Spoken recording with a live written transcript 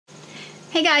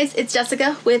Hey guys, it's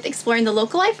Jessica with Exploring the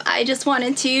Local Life. I just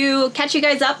wanted to catch you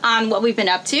guys up on what we've been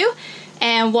up to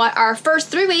and what our first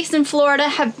 3 weeks in Florida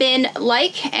have been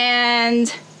like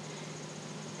and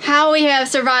how we have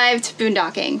survived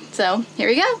boondocking. So here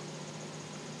we go.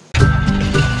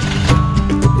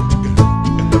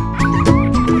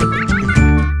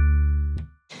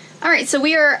 Alright, so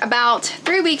we are about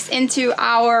 3 weeks into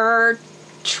our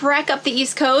trek up the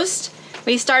East Coast.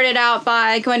 We started out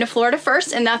by going to Florida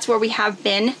first, and that's where we have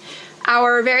been.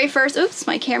 Our very first, oops,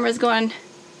 my camera's going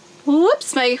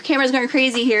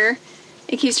crazy here.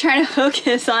 It keeps trying to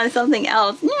focus on something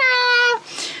else. We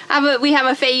have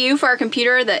a FAU for our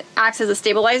computer that acts as a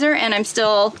stabilizer, and I'm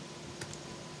still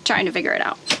trying to figure it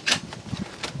out.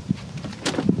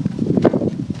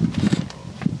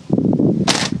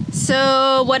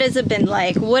 So what has it been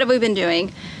like? What have we been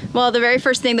doing? Well, the very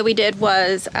first thing that we did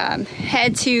was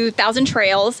head to 1,000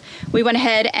 Trails. We went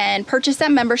ahead and purchased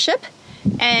that membership,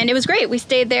 and it was great. We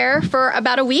stayed there for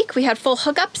about a week. We had full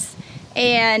hookups,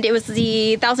 and it was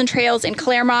the 1,000 Trails in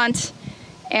Claremont,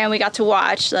 and we got to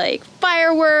watch like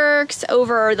fireworks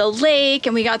over the lake,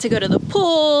 and we got to go to the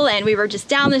pool, and we were just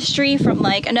down the street from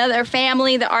like another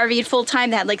family that RV'd full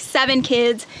time. They had like 7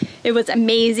 kids. It was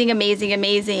amazing, amazing,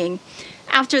 amazing.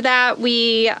 After that,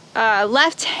 we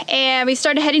left and we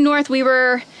started heading north. We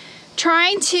were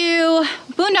trying to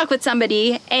boondock with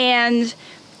somebody, and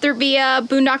via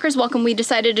Boondockers Welcome, we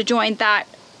decided to join that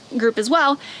group as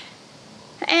well.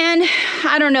 And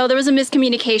I don't know, there was a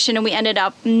miscommunication, and we ended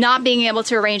up not being able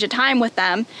to arrange a time with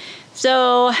them.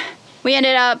 So we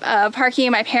ended up parking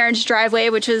in my parents' driveway,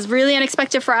 which was really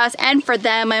unexpected for us and for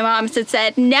them. My mom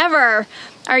said, never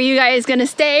are you guys gonna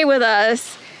stay with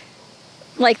us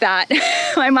like that.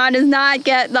 My mom does not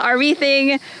get the RV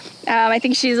thing. I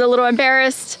think she's a little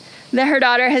embarrassed that her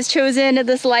daughter has chosen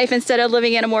this life instead of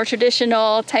living in a more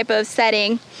traditional type of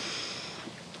setting.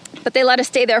 But they let us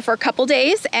stay there for a couple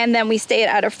days, and then we stayed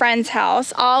at a friend's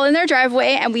house, all in their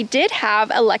driveway, and we did have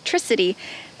electricity.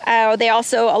 They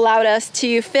also allowed us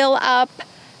to fill up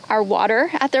our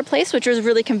water at their place, which was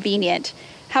really convenient.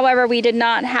 However, we did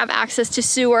not have access to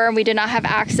sewer, and we did not have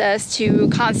access to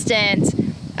constant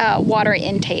water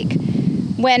intake.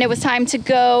 When it was time to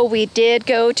go, we did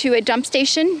go to a dump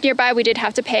station nearby. We did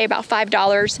have to pay about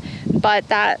 $5, but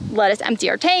that let us empty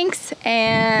our tanks,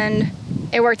 and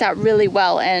it worked out really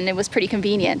well, and it was pretty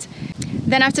convenient.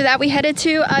 Then after that, we headed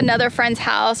to another friend's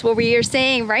house where we are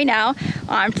staying right now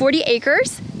on 40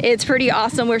 acres. It's pretty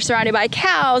awesome. We're surrounded by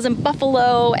cows and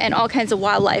buffalo and all kinds of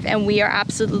wildlife, and we are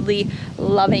absolutely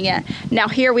loving it. Now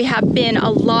here we have been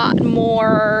a lot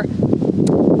more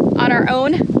on our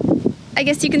own, I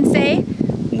guess you can say.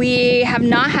 We have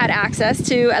not had access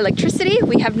to electricity.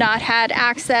 We have not had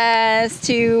access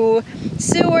to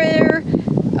sewer.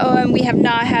 And we have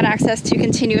not had access to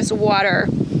continuous water.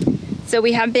 So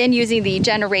we have been using the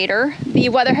generator. The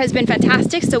weather has been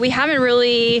fantastic, so we haven't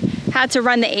really had to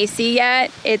run the AC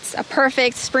yet. It's a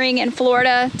perfect spring in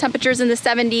Florida. Temperatures in the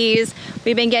 70s.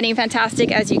 We've been getting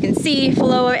fantastic, as you can see,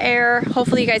 flow of air.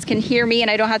 Hopefully you guys can hear me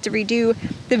and I don't have to redo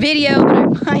the video,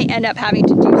 but I might end up having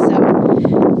to do so.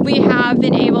 We have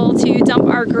been able to dump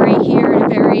our gray here in a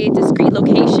very discreet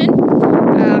location.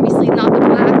 Obviously not the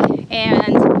black.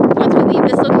 And once we leave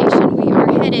this location, we are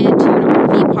headed to an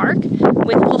RV park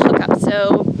with full hookup.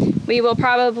 So we will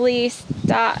probably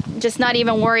stop, just not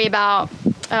even worry about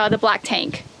the black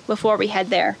tank before we head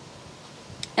there.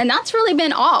 And that's really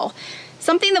been all.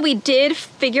 Something that we did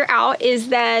figure out is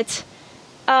that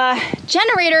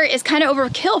generator is kind of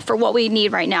overkill for what we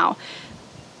need right now.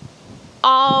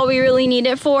 All we really need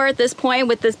it for at this point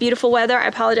with this beautiful weather, I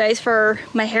apologize for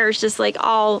my hair is just like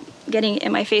all getting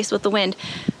in my face with the wind.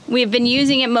 We've been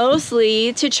using it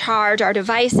mostly to charge our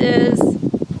devices,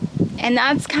 and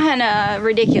that's kind of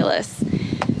ridiculous.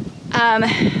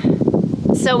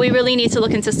 So we really need to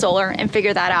look into solar and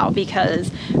figure that out,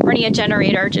 because running a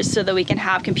generator just so that we can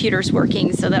have computers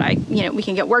working so that we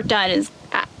can get work done is,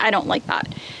 I don't like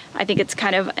that. I think it's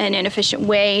kind of an inefficient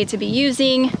way to be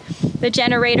using the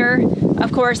generator.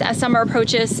 Of course, as summer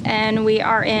approaches and we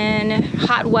are in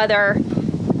hot weather,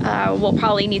 we'll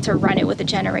probably need to run it with a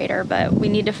generator, but we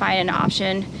need to find an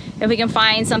option. If we can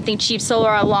find something cheap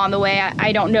solar along the way,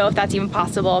 I don't know if that's even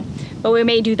possible, but we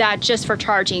may do that just for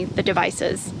charging the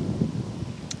devices.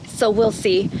 So we'll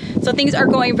see. So things are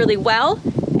going really well,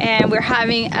 and we're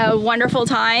having a wonderful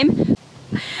time.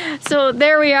 So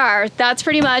there we are. That's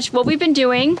pretty much what we've been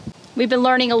doing. We've been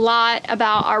learning a lot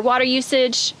about our water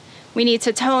usage. We need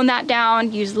to tone that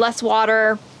down, use less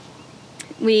water.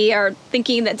 We are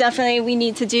thinking that definitely we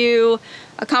need to do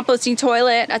a composting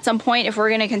toilet at some point if we're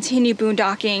going to continue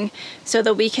boondocking, so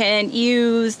that we can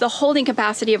use the holding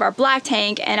capacity of our black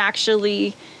tank and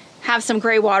actually have some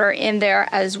gray water in there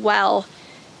as well.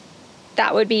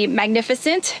 That would be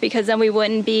magnificent, because then we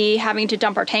wouldn't be having to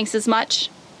dump our tanks as much.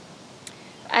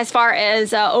 As far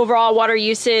as overall water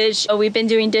usage, we've been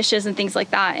doing dishes and things like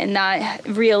that, and that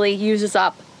really uses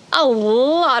up a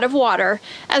lot of water.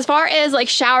 As far as like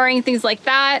showering, things like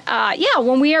that, yeah,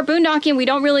 when we are boondocking, we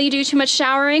don't really do too much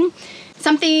showering.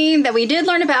 Something that we did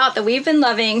learn about that we've been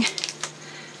loving,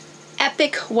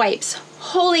 Epic wipes.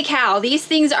 Holy cow, these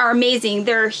things are amazing.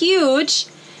 They're huge,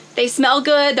 they smell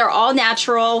good, they're all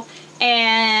natural,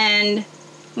 and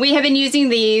we have been using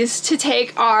these to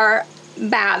take our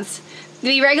baths.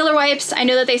 The regular wipes, I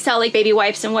know that they sell like baby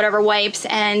wipes and whatever wipes,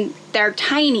 and they're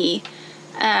tiny.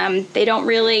 They don't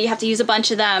really, you have to use a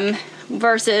bunch of them,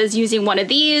 versus using one of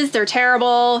these. They're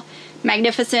terrible,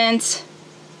 magnificent.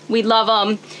 We love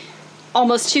them.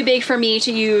 Almost too big for me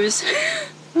to use,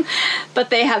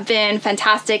 but they have been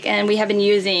fantastic, and we have been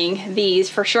using these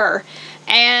for sure.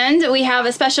 And we have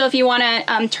a special if you want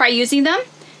to try using them.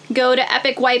 Go to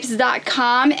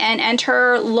epicwipes.com and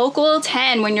enter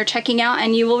local10 when you're checking out,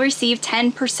 and you will receive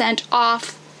 10%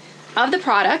 off of the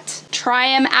product. Try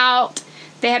them out.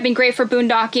 They have been great for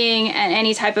boondocking and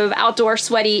any type of outdoor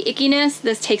sweaty ickiness.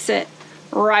 This takes it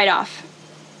right off.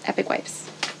 Epic Wipes.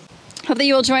 Hope that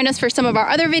you will join us for some of our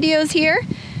other videos here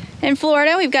in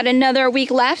Florida. We've got another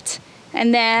week left,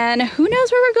 and then who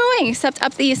knows where we're going except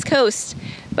up the East Coast.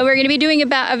 But we're going to be doing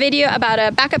a video about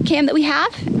a backup cam that we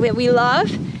have, that we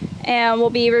love, and we'll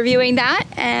be reviewing that,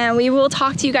 and we will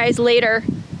talk to you guys later.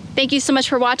 Thank you so much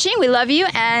for watching. We love you,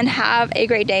 and have a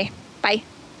great day. Bye.